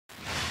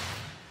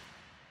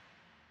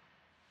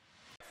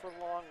for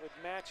Longwood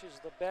matches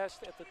the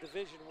best at the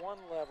Division I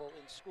level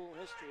in school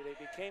history.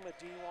 They became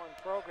a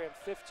D1 program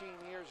 15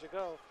 years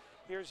ago.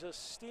 Here's a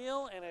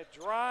steal and a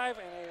drive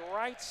and a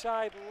right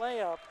side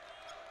layup.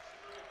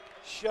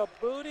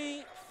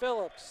 Shabuti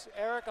Phillips.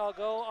 Eric, I'll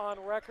go on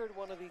record,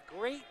 one of the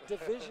great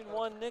Division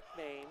I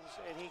nicknames,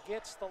 and he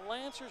gets the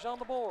Lancers on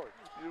the board.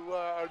 You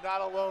are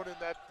not alone in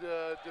that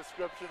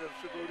description of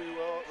Shabuti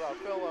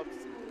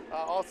Phillips.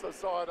 Also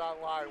saw it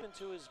online.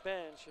 To his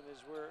bench, and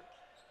as we're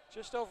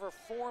just over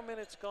 4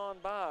 minutes gone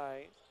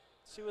by,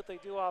 see what they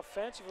do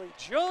offensively.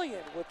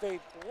 Julian with a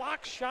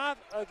block shot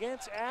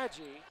against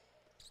Aggie.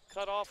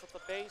 Cut off at the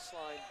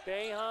baseline.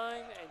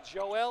 Boeheim and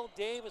Joel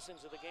Davis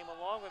into the game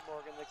along with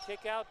Morgan. The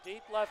kick out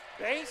deep left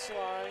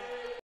baseline.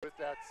 With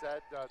that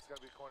said, it's going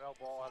to be Cornell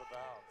ball out of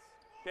bounds.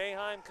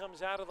 Boeheim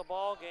comes out of the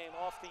ball game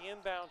off the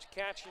inbounds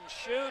catch and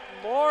shoot.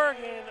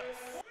 Morgan.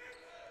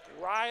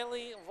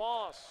 Riley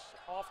Voss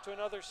off to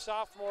another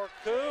sophomore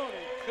Kuhn,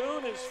 and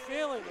Kuhn is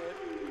feeling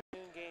it.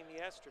 Game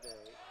yesterday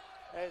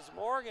as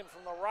Morgan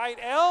from the right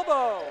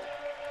elbow.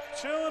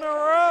 2 in a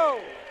row.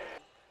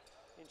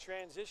 In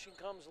transition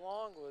comes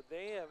Longwood.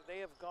 They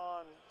have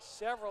gone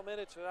several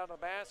minutes without a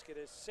basket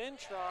as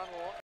Cintron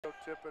will.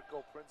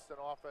 Typical Princeton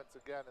offense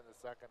again in the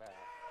second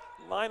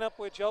half. Lineup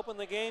which opened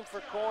the game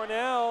for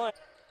Cornell.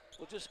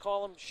 We'll just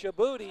call him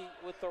Shabuti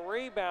with the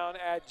rebound.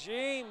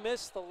 Agee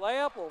missed the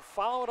layup. Will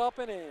follow it up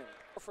and in.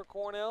 For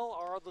Cornell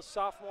are the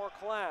sophomore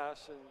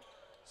class. And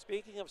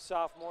speaking of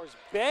sophomores,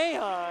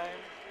 Boeheim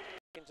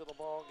into the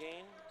ball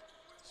game.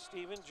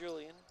 Stephen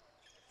Julian.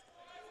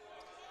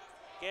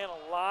 Again,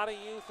 a lot of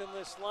youth in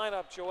this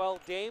lineup. Joel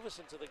Davis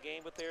into the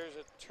game, but there's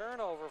a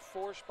turnover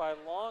forced by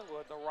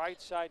Longwood. The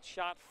right side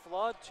shot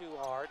flood too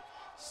hard.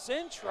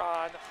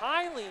 Cintron,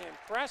 highly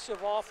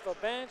impressive off the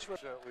bench.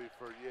 Fortunately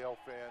for Yale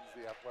fans,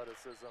 the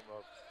athleticism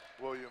of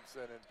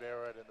Williamson and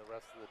Barrett and the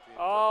rest of the team.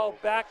 Oh,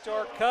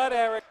 backdoor cut,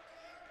 Eric.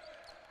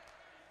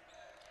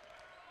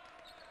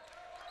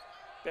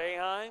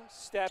 Boeheim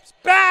steps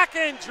back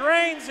and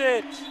drains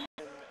it.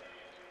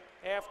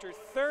 After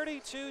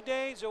 32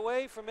 days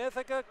away from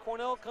Ithaca,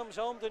 Cornell comes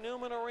home to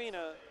Newman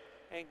Arena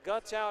and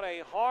guts out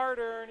a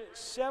hard-earned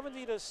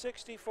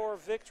 70-64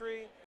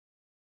 victory